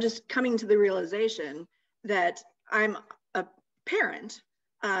 and I'm just coming to the realization that I'm a parent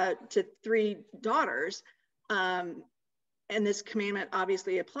to 3 daughters, and this commandment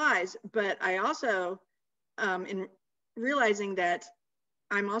obviously applies, but I also, in realizing that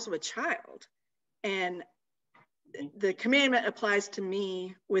I'm also a child, and the commandment applies to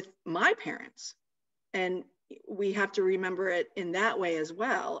me with my parents, and we have to remember it in that way as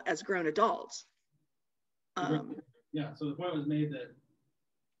well as grown adults. Yeah, so the point was made that,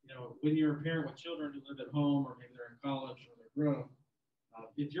 you know, when you're a parent with children who live at home, or maybe they're in college or they're grown,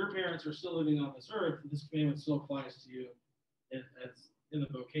 if your parents are still living on this earth, this commandment still applies to you as in the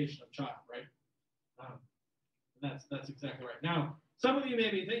vocation of child, right? That's exactly right. Now, some of you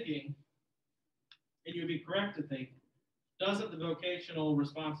may be thinking, and you'd be correct to think, doesn't the vocational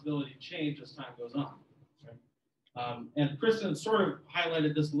responsibility change as time goes on? Right? And Kristen sort of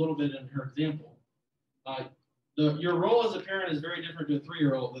highlighted this a little bit in her example. Your role as a parent is very different to a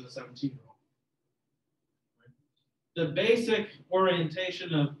 3-year-old than a 17-year-old. Right? The basic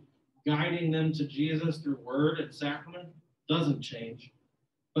orientation of guiding them to Jesus through word and sacrament doesn't change,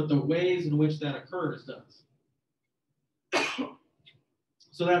 but the ways in which that occurs does.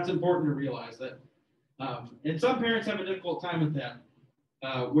 So that's important to realize that. And some parents have a difficult time with that,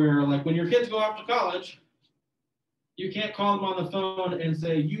 where like when your kids go off to college, you can't call them on the phone and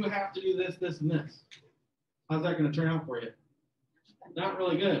say, you have to do this, this, and this. How's that going to turn out for you? Not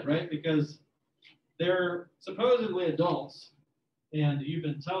really good, right? Because they're supposedly adults, and you've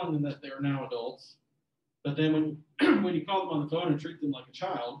been telling them that they're now adults. But then when you call them on the phone and treat them like a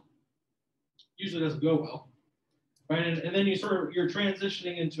child, usually doesn't go well, right? And then you're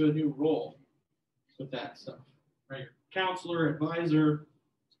transitioning into a new role with that stuff, right? Counselor, advisor,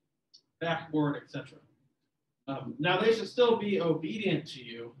 backboard, etc. Now they should still be obedient to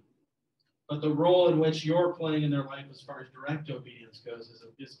you, but the role in which you're playing in their life as far as direct obedience goes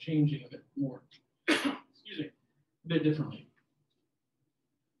is changing a bit more. Excuse me, a bit differently.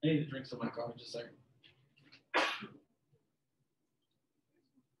 I need to drink some of my coffee just a second.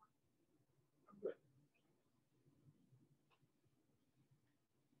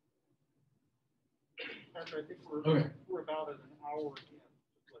 Pastor, I think we're about at an hour again.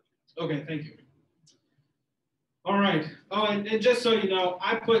 Okay, thank you. All right. Oh, and just so you know,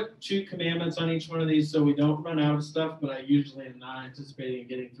 I put 2 commandments on each one of these so we don't run out of stuff, but I usually am not anticipating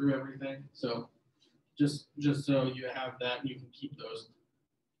getting through everything. So just so you have that and you can keep those.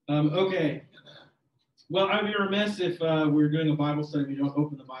 Okay. Well, I'd be remiss if we're doing a Bible study, we don't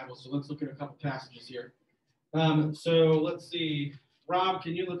open the Bible. So let's look at a couple passages here. So let's see. Rob,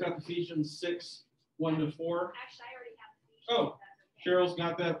 can you look up Ephesians 6, 1-4? Actually, I already have Ephesians. Oh, Cheryl's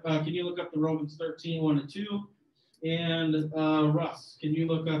got that. Can you look up the Romans 13, 1-2? And Russ, can you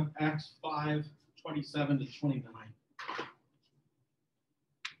look up Acts 5, 27-29?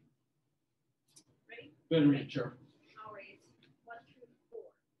 Ready? Go ahead and read, sure. I'll read 1-4.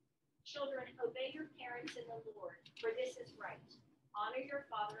 Children, obey your parents in the Lord, for this is right. Honor your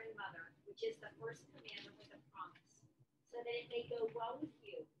father and mother, which is the first commandment with a promise, so that it may go well with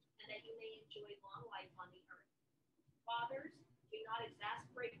you, and that you may enjoy long life on the earth. Fathers, do not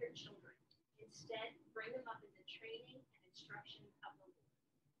exasperate your children. Instead, bring them up in the training and instruction of the Lord.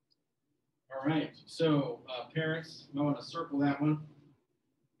 All right. So, parents, I want to circle that one.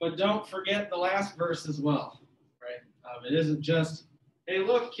 But don't forget the last verse as well, right? It isn't just, hey,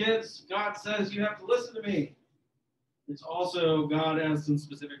 look, kids, God says you have to listen to me. It's also, God has some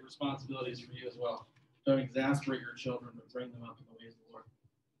specific responsibilities for you as well. Don't exasperate your children, but bring them up in the ways of the Lord.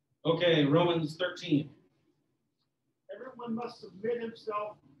 Okay, Romans 13. Everyone must submit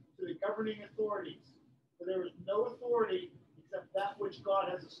himself to the governing authorities, for there is no authority except that which God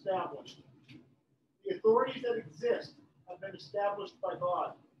has established. The authorities that exist have been established by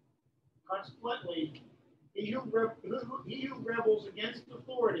God. Consequently, he who rebels against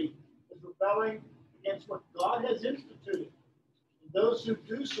authority is rebelling against what God has instituted. And those who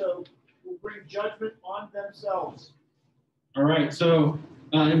do so will bring judgment on themselves. All right, so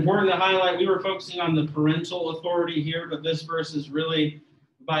important to highlight, we were focusing on the parental authority here, but this verse is really,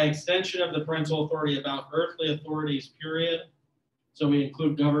 by extension of the parental authority, about earthly authorities, period. So we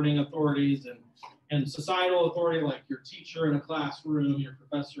include governing authorities and societal authority, like your teacher in a classroom, your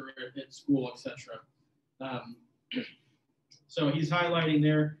professor at school, etc. So he's highlighting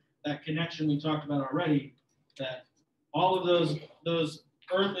there that connection we talked about already, that all of those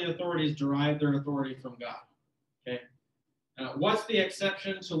earthly authorities derive their authority from God. Okay. What's the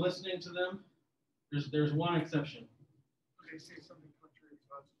exception to listening to them? There's one exception. They say something contrary to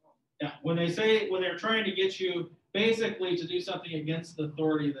God's law. Yeah, when they're trying to get you basically to do something against the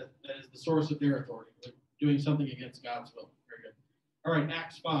authority that is the source of their authority, like doing something against God's will. Very good. All right,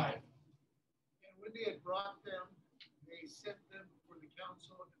 Acts 5. And when they had brought them, they sent them before the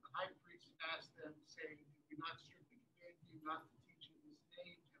council, and the high priest asked them, saying, "Do we not strictly command you not to teach in this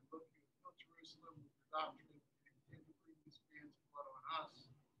name, and look, you have filled Jerusalem with your doctrine, and intend to bring this man's blood on us.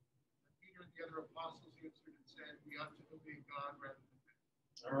 And Peter and the other apostles answered and said, we ought to obey God rather than men.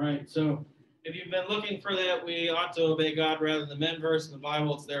 All right, so if you've been looking for that, we ought to obey God rather than men verse in the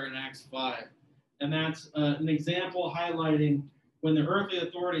Bible, it's there in Acts 5. And that's an example highlighting when the earthly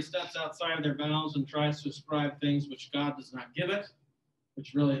authority steps outside of their bounds and tries to ascribe things which God does not give it,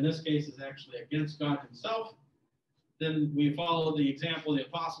 which really in this case is actually against God himself, then we follow the example of the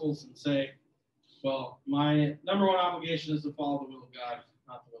apostles and say, well, my number one obligation is to follow the will of God,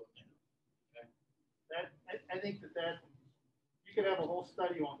 not the will of man. Okay? I think that you could have a whole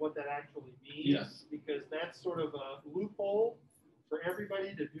study on what that actually means. Yes. Because that's sort of a loophole for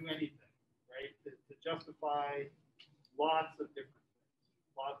everybody to do anything, right? To justify lots of different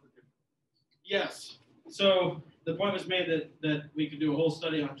things. Yes. So the point was made that we could do a whole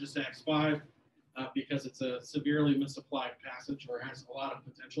study on just Acts 5 because it's a severely misapplied passage, or has a lot of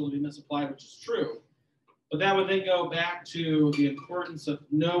potential to be misapplied, which is true. But that would then go back to the importance of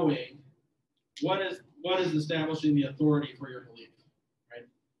knowing what is establishing the authority for your belief, right?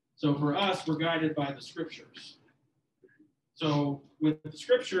 So for us, we're guided by the scriptures. So with the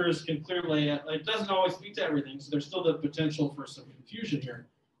scriptures can clearly, it doesn't always speak to everything, so there's still the potential for some confusion here.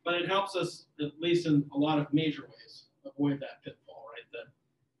 But it helps us, at least in a lot of major ways, avoid that pitfall, right? That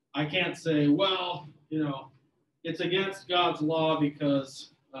I can't say, well, it's against God's law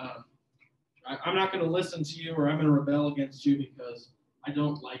because I'm not going to listen to you, or I'm going to rebel against you because I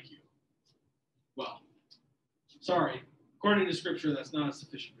don't like you. Well, sorry, according to Scripture, that's not a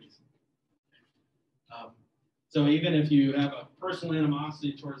sufficient reason. So even if you have a personal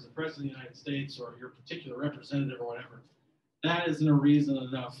animosity towards the President of the United States or your particular representative or whatever, that isn't a reason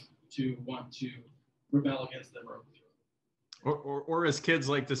enough to want to rebel against them or overthrow them. Or as kids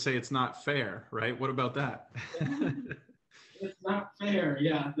like to say, it's not fair, right? What about that? It's not fair.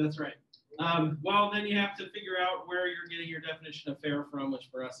 Yeah, that's right. Well, then you have to figure out where you're getting your definition of fair from, which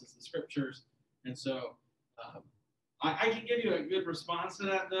for us is the scriptures. And so I can give you a good response to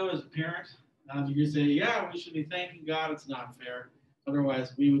that, though, as a parent. You can say, yeah, we should be thanking God it's not fair.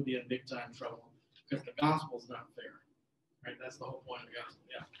 Otherwise, we would be in big time trouble because the gospel is not fair. Right? That's the whole point of the gospel.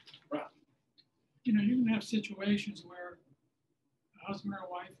 Yeah. Right. You can have situations where a husband or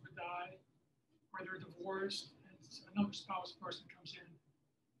a wife would die, or they're divorced, and another spouse person comes in.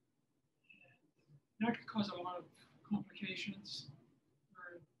 And that could cause a lot of complications.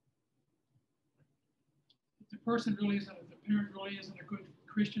 Where if the parent really isn't a good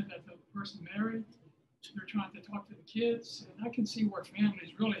Christian that the person married, they're trying to talk to the kids, and I can see where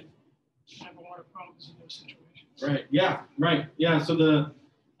families really have a lot of problems in those situations. Right. Yeah. Right. Yeah. So the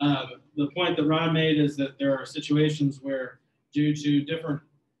point that Ron made is that there are situations where, due to different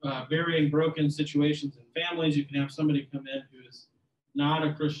varying broken situations in families, you can have somebody come in who is not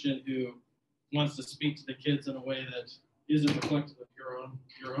a Christian who wants to speak to the kids in a way that isn't reflective of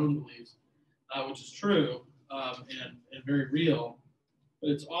your own beliefs, which is true and very real. But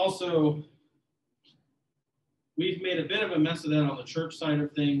it's also, we've made a bit of a mess of that on the church side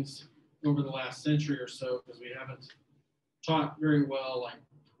of things over the last century or so, because we haven't taught very well like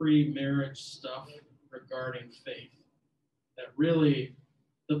pre-marriage stuff regarding faith. That really,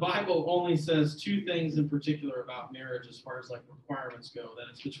 the Bible only says two things in particular about marriage as far as like requirements go, that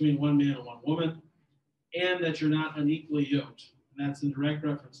it's between one man and one woman, and that you're not unequally yoked. And that's in direct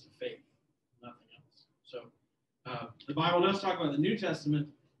reference to faith, nothing else. So the Bible does talk about the New Testament,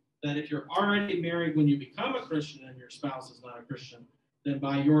 that if you're already married when you become a Christian and your spouse is not a Christian, then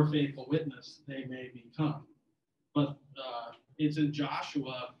by your faithful witness, they may become. But it's in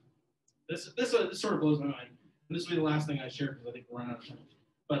Joshua. This sort of blows my mind. And this will be the last thing I share because I think we're running out of time.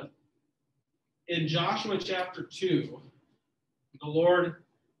 But in Joshua chapter 2, the Lord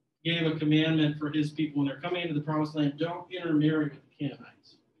gave a commandment for his people when they're coming into the promised land: don't intermarry with the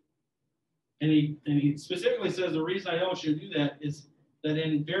Canaanites. And he specifically says the reason I don't want you to do that is that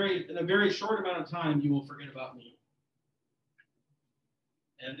in a very short amount of time you will forget about me.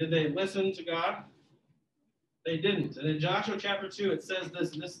 And did they listen to God? They didn't. And in Joshua chapter 2, it says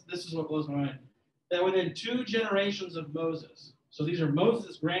this is what blows my mind, that within 2 generations of Moses, so these are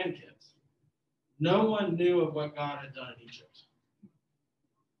Moses' grandkids, no one knew of what God had done in Egypt.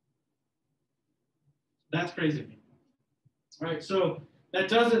 That's crazy to me. All right, so that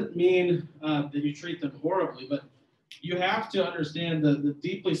doesn't mean that you treat them horribly, but you have to understand the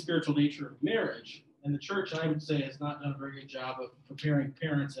deeply spiritual nature of marriage. And the church, I would say, has not done a very good job of preparing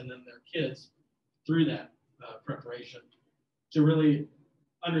parents and then their kids through that preparation to really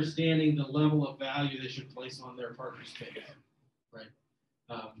understanding the level of value they should place on their partner's faith, right?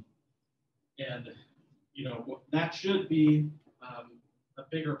 And you know, that should be a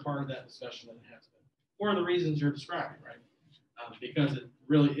bigger part of that discussion than it has been, for the reasons you're describing, right? Because it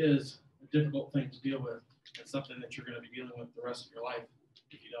really is a difficult thing to deal with, and something that you're going to be dealing with the rest of your life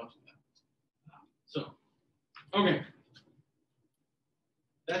if you don't do that. So, okay.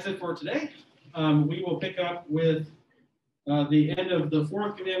 That's it for today. We will pick up with the end of the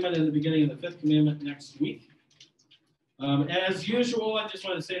 4th commandment and the beginning of the 5th commandment next week. As usual, I just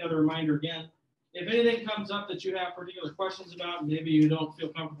want to say another reminder again. If anything comes up that you have particular questions about, maybe you don't feel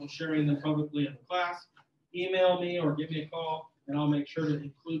comfortable sharing them publicly in the class, email me or give me a call, and I'll make sure to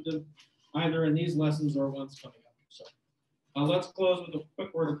include them either in these lessons or ones coming up. So let's close with a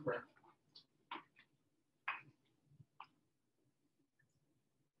quick word of prayer.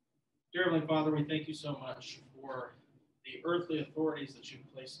 Dear Heavenly Father, we thank you so much for the earthly authorities that you've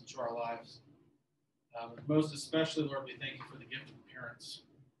placed into our lives. Most especially, Lord, we thank you for the gift of parents.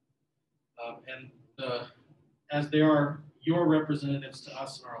 As they are your representatives to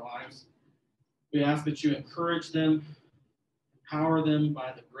us in our lives, we ask that you encourage them, empower them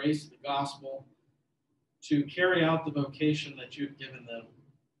by the grace of the gospel to carry out the vocation that you've given them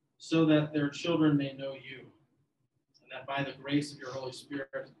so that their children may know you, and that by the grace of your Holy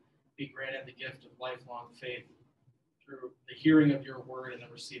Spirit be granted the gift of lifelong faith through the hearing of your word and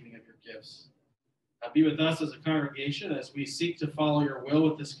the receiving of your gifts. Be with us as a congregation as we seek to follow your will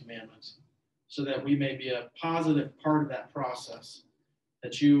with this commandment, so that we may be a positive part of that process,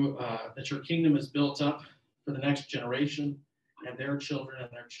 that your kingdom is built up for the next generation and their children and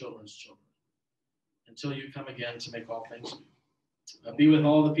their children's children, until you come again to make all things new. Be with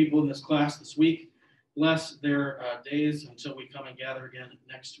all the people in this class this week. Bless their days until we come and gather again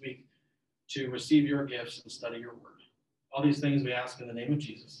next week to receive your gifts and study your word. All these things we ask in the name of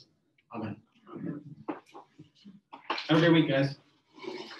Jesus. Amen. Have a great week, guys.